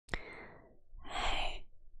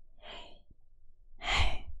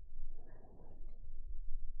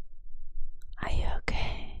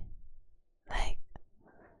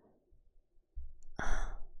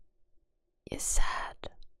sad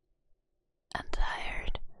and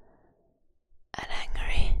tired and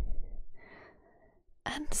angry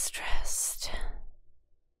and stressed,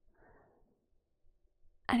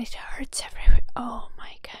 and it hurts everywhere. Oh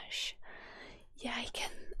my gosh. Yeah, I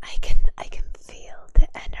can feel the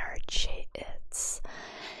energy.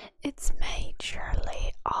 It's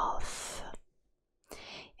majorly off.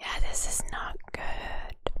 Yeah, this is not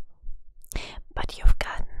good. But you've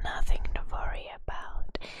got nothing to worry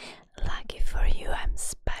about. Lucky for you, I'm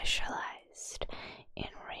specialized in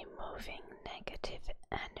removing negative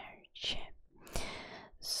energy.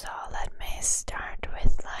 So let me start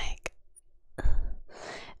with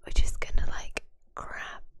we're just gonna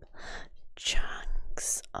grab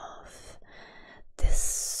chunks of this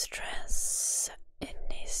stress. It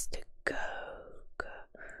needs to go.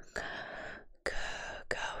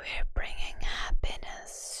 We're bringing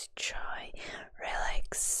happiness, joy,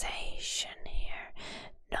 relaxation here.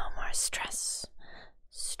 No more stress.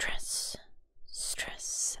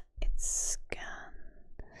 It's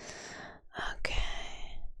gone.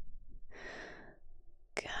 Okay.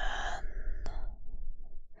 Gone.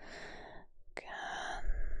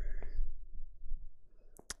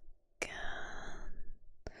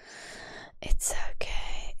 It's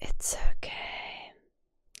okay.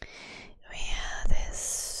 We have this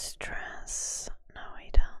stress. No, we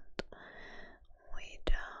don't. We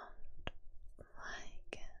don't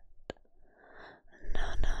like it. No.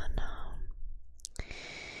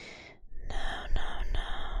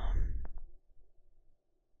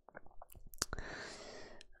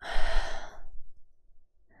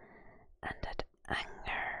 And that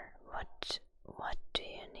anger, what do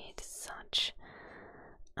you need such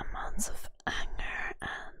amounts of anger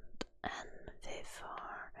and envy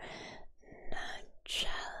for? No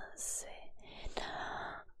jealousy, no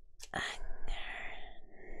anger,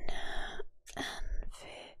 no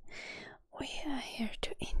envy. We are here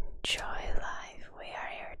to enjoy life. We are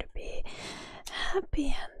here to be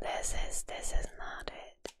happy, and this is not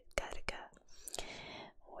it. Gotta go.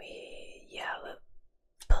 We're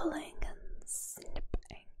pulling and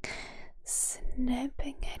snipping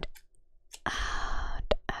it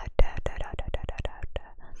out.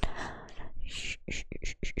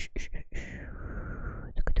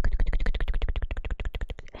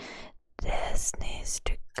 This needs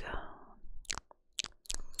to go.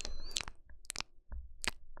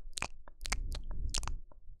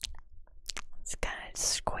 It's kind of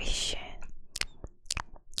squishy.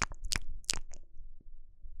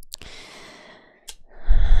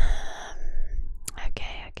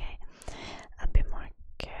 Okay. I'll be more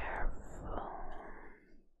careful.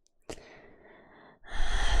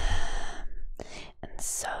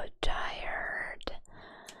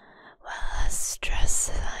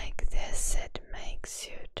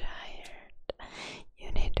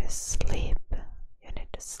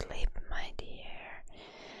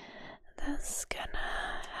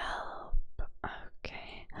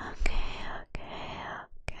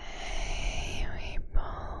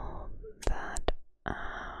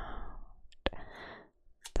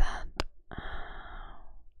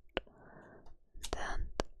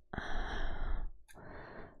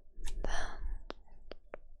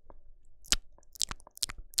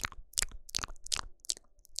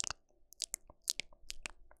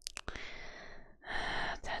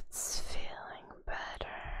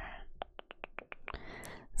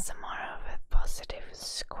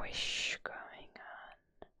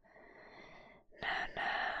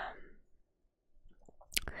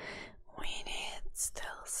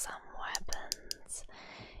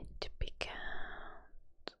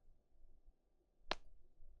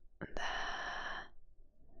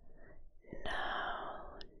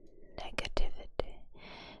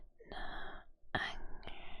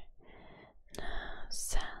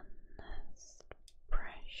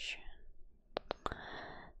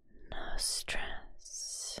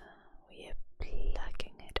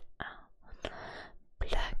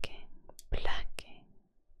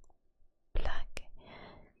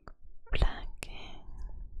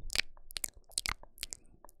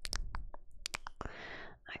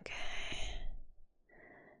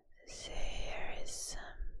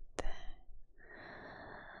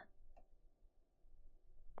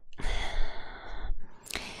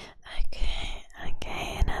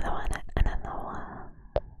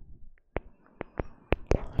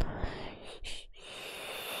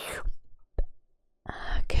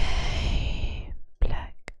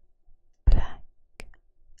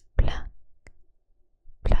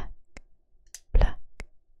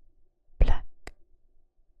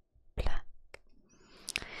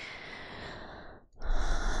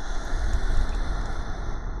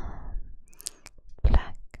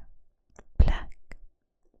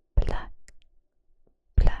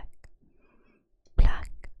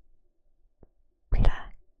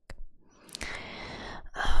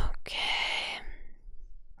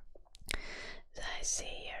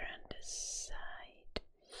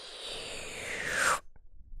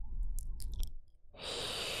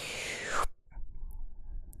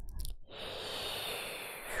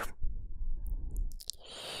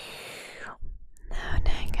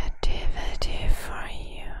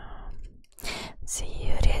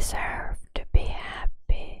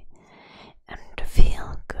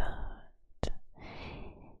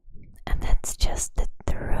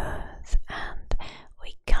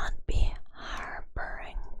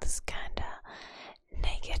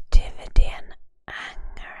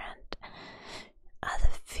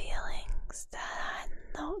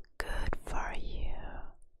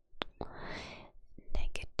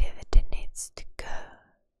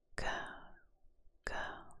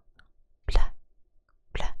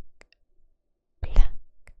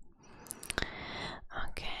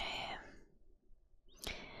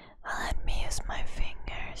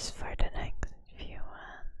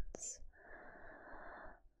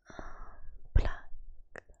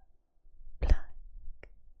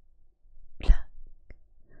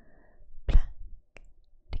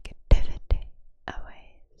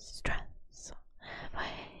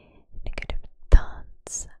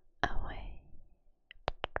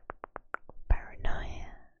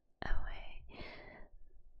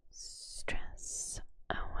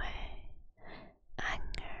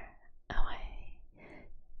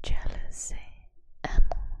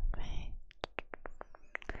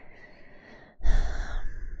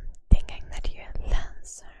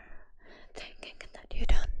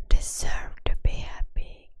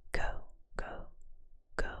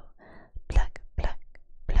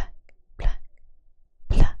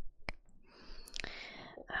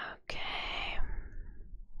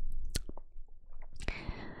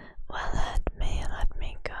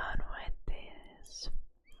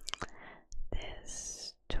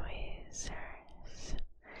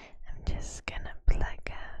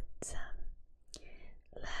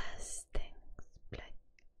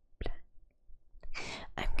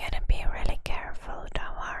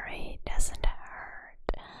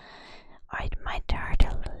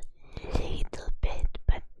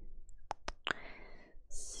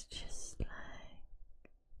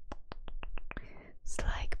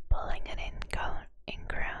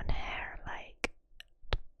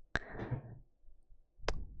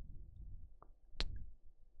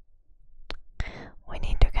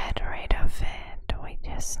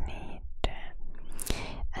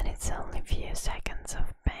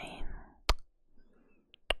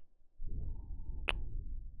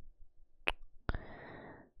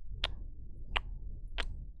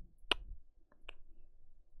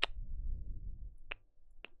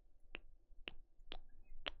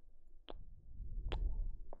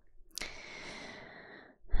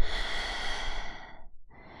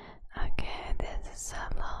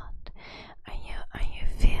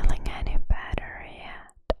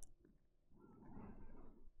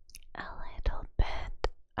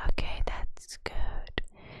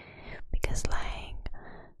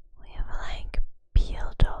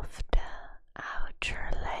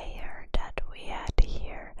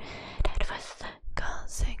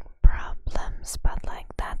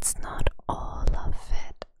 it's not all of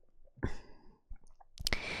it.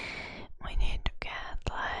 We need to get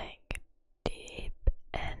like deep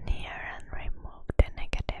in here and remove the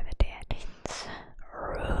negativity at its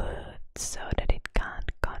root so that it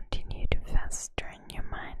can't continue to fester in your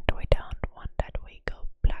mind. We don't want that. We go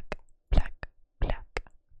black, black, black,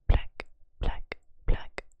 black, black,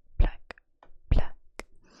 black, black, black.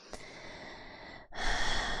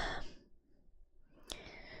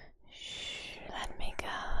 Let me go.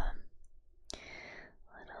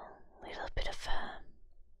 Little bit of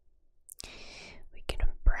we can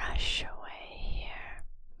brush away here.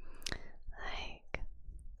 Like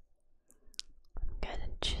I'm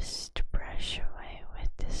gonna just brush away with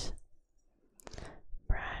this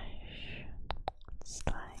brush.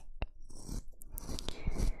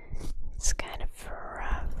 It's kind of a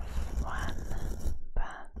rough one,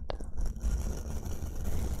 but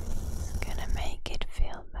it's gonna make it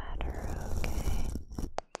feel better, okay?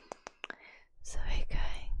 So we're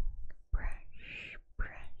going brush,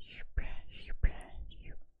 brush, brush,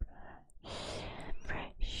 brush, brush,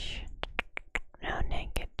 brush. No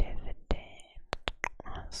negativity,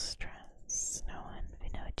 no stress, no envy,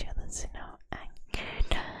 no jealousy, no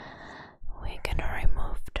anger. We're gonna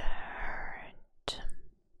remove the hurt.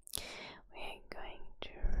 We're going to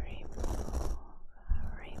remove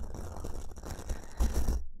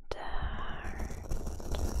the hurt.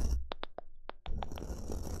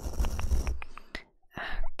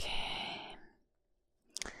 Okay.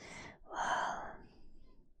 Well,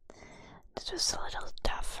 this was a little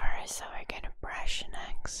tougher, so we're gonna brush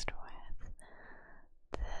next with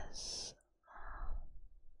this.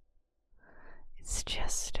 It's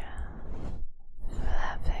just a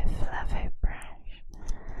fluffy brush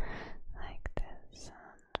like this.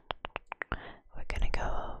 We're gonna go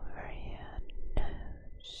over your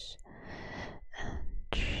nose and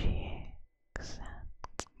cheeks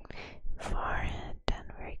and forehead, and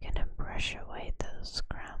we're gonna brush away those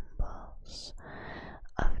crumbles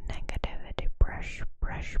of negativity. Brush,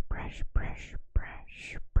 brush, brush, brush,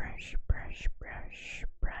 brush, brush, brush, brush,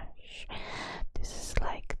 brush. This is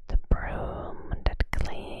like the broom that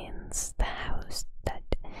cleans the house that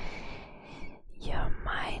your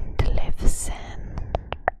mind lives in.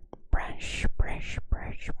 Brush, brush,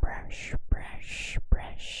 brush, brush, brush,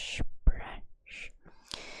 brush, brush.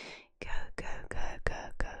 Go, go, go, go,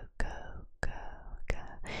 go, go, go,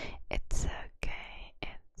 go. It's okay,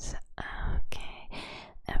 it's okay.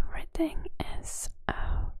 Everything is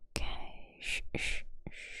okay. Shh, shh,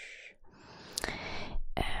 shh.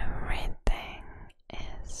 Everything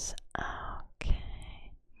is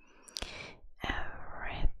okay.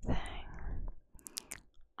 Everything,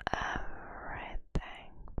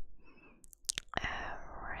 everything,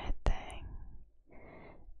 everything,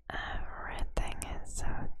 everything is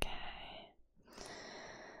okay.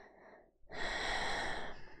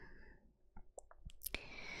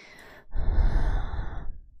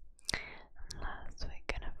 Unless we're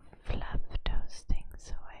gonna fluff those things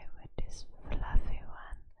away with this fluffy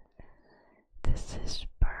one. This is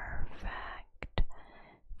perfect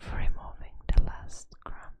for removing the last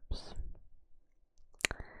crumbs.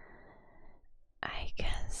 I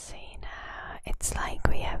can see now it's like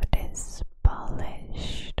we have this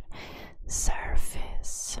polished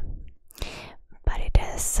surface, but it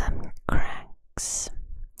has some cracks.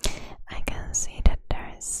 I can see that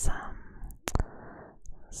there is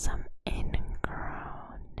some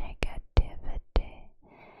ingrown negativity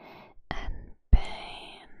and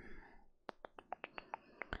pain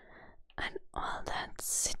and all that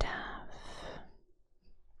stuff.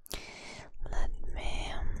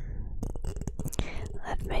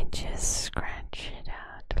 Let me just scratch it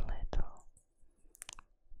out a little.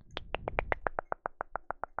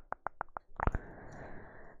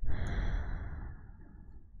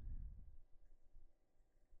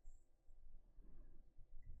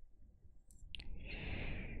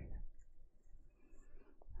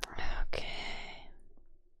 Okay.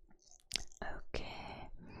 Okay.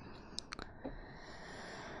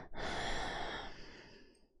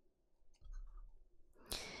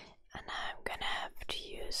 And I'm gonna have to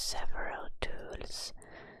use several tools.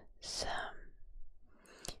 So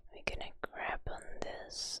we're gonna grab on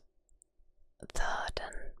this thought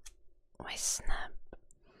and we snap.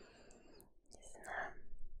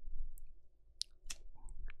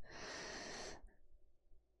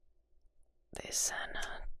 These are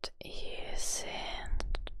not easy,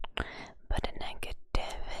 but the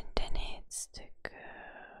negativity needs to go.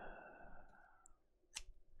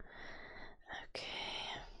 Okay.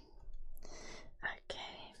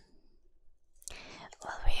 Okay.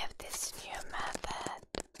 Well, we have this new method,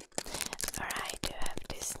 or I do have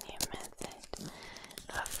this new method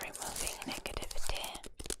of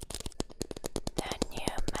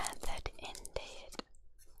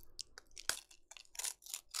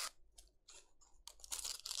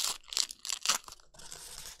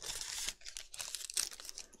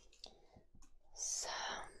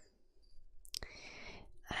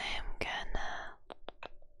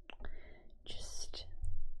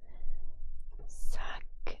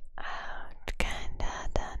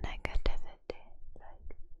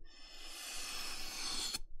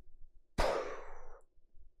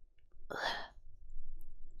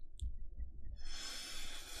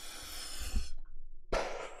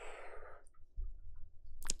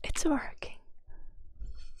working.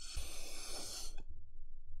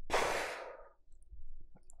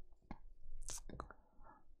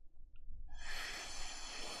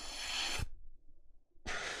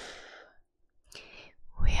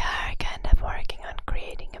 We are kind of working on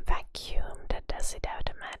creating a vacuum that does it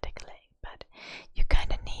automatically, but you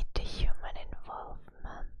kind of need the human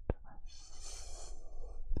involvement.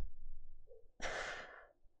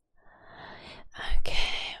 Okay.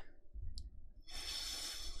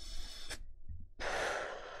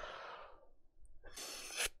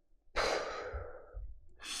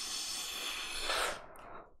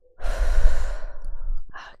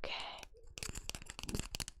 Okay.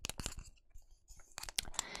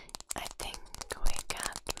 I think we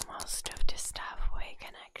got most of the stuff we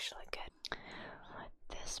can actually get with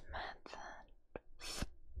this method.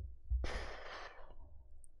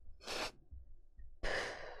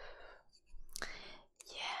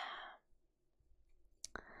 Yeah.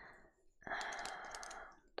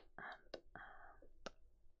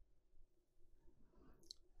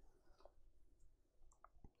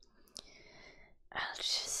 I'll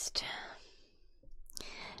just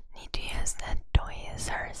need to use that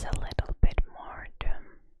tweezers a little bit more to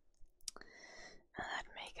let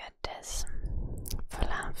me get this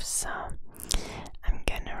fluff. So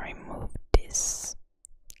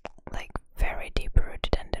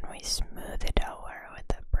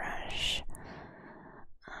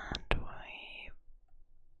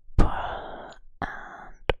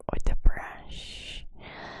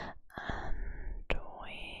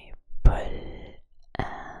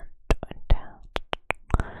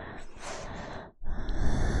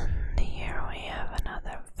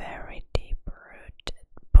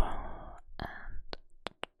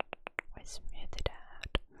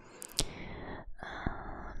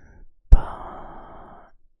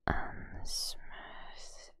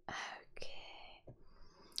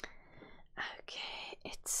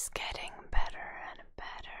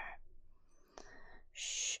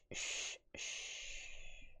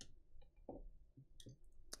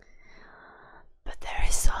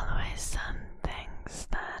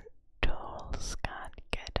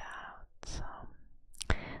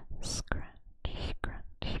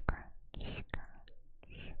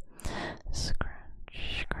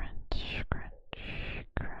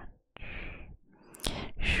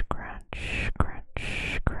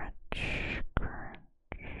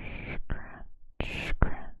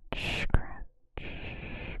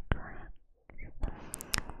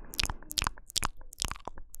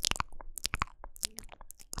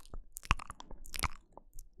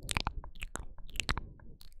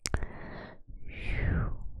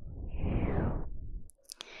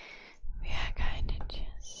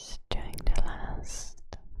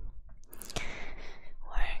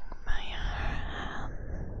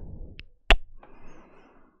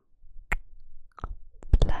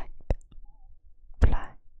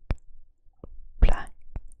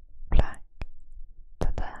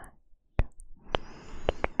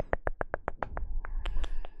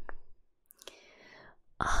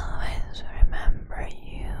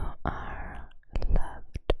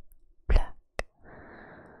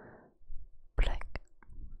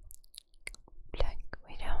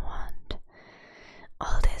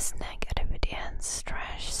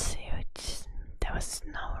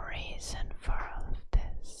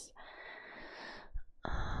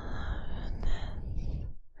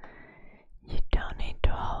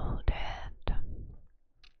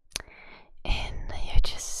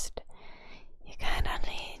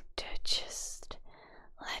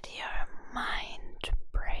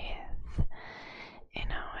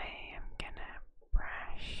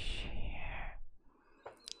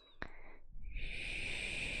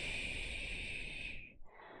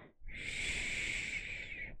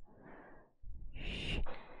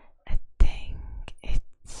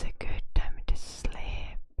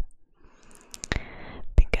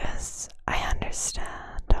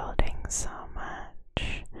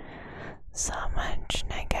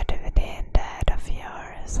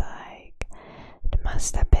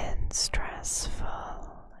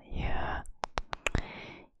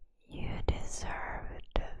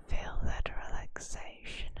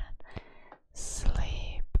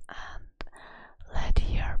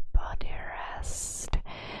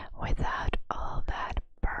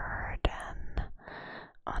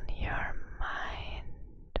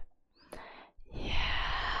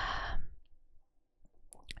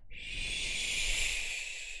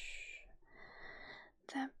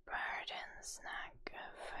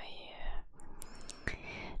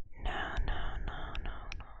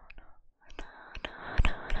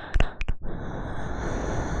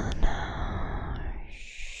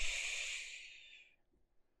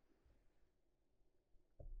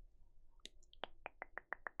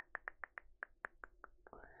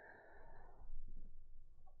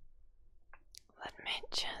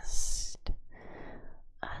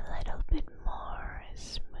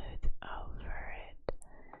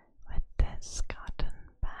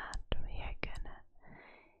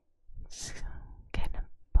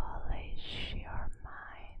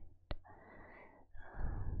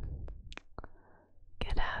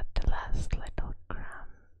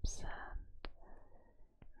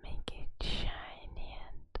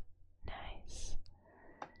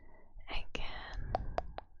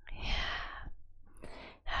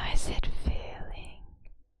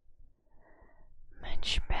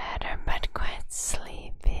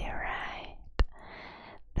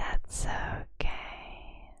It's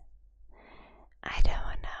okay. I don't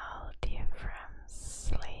want to hold you from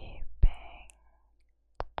sleeping.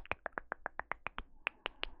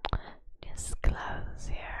 Just close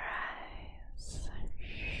your eyes.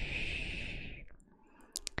 Shh.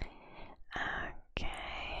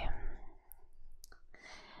 Okay.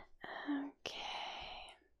 Okay.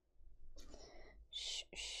 Shh,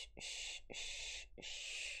 shh, shh, shh,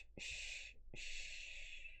 shh, shh, shh.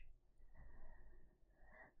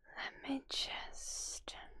 Let me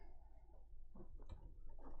just,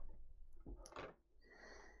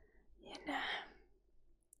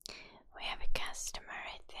 we have a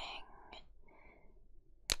customary thing.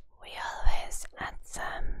 We always add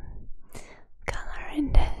some color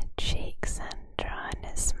in the cheeks and draw in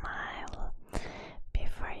a smile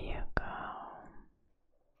before you go.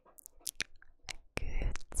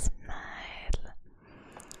 Good smile.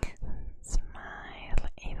 Smile.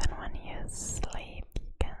 Even when you sleep,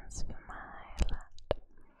 you can smile.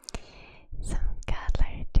 Some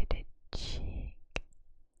color to the cheek.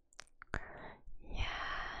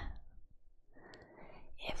 Yeah.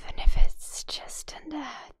 Even if it's just on the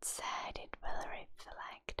outside, it will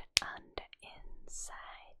reflect on the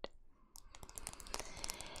inside.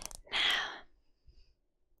 Now,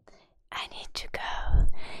 I need to go,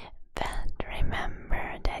 but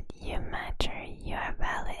remember that you matter, you are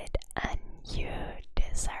valid, and you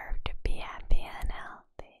deserve to be happy and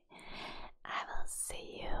healthy. I will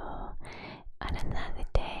see you on another